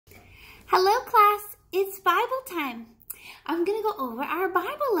Hello class, it's Bible time. I'm going to go over our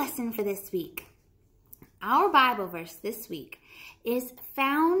Bible lesson for this week. Our Bible verse this week is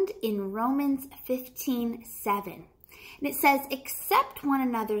found in Romans 15:7. And it says, "Accept one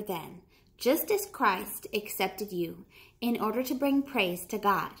another then, just as Christ accepted you, in order to bring praise to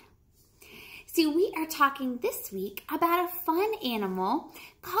God." See, we are talking this week about a fun animal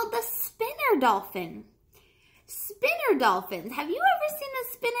called the spinner dolphin. Spinner dolphins. Have you ever seen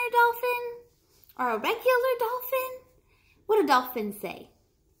a spinner dolphin? Or a regular dolphin? What do dolphins say?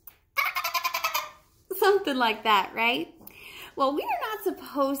 Something like that, right? Well, we are not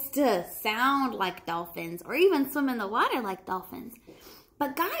supposed to sound like dolphins or even swim in the water like dolphins.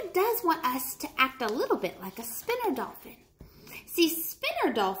 But God does want us to act a little bit like a spinner dolphin. See,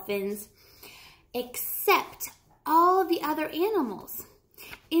 spinner dolphins accept all the other animals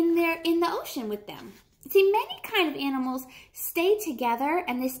in the ocean with them. See, many kind of animals stay together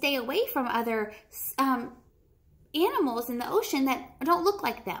and they stay away from other animals in the ocean that don't look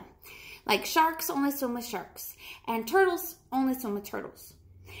like them. Like sharks only swim with sharks and turtles only swim with turtles.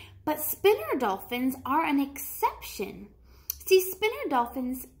 But spinner dolphins are an exception. See, spinner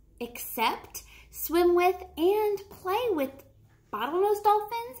dolphins accept, swim with, and play with bottlenose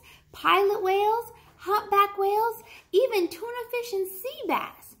dolphins, pilot whales, humpback whales, even tuna fish and sea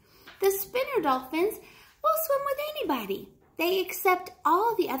bass. The spinner dolphins will swim with anybody. They accept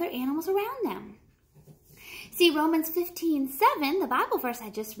all the other animals around them. See, Romans 15:7, the Bible verse I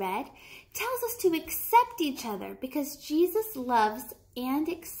just read, tells us to accept each other because Jesus loves and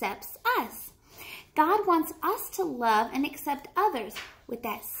accepts us. God wants us to love and accept others with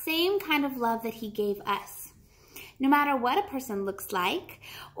that same kind of love that He gave us. No matter what a person looks like,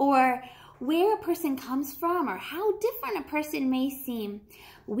 or where a person comes from, or how different a person may seem,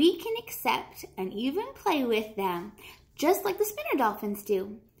 we can accept and even play with them, just like the spinner dolphins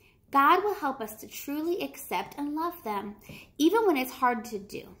do. God will help us to truly accept and love them, even when it's hard to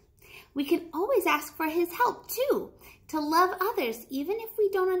do. We can always ask for His help, too, to love others, even if we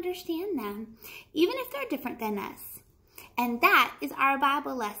don't understand them, even if they're different than us. And that is our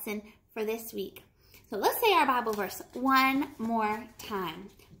Bible lesson for this week. So let's say our Bible verse one more time.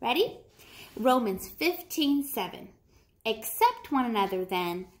 Ready? Romans 15:7. "Accept one another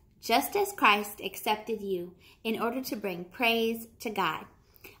then, just as Christ accepted you, in order to bring praise to God."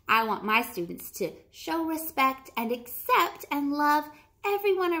 I want my students to show respect and accept and love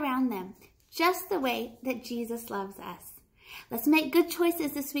everyone around them, just the way that Jesus loves us. Let's make good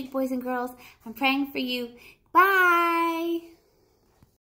choices this week, boys and girls. I'm praying for you. Bye.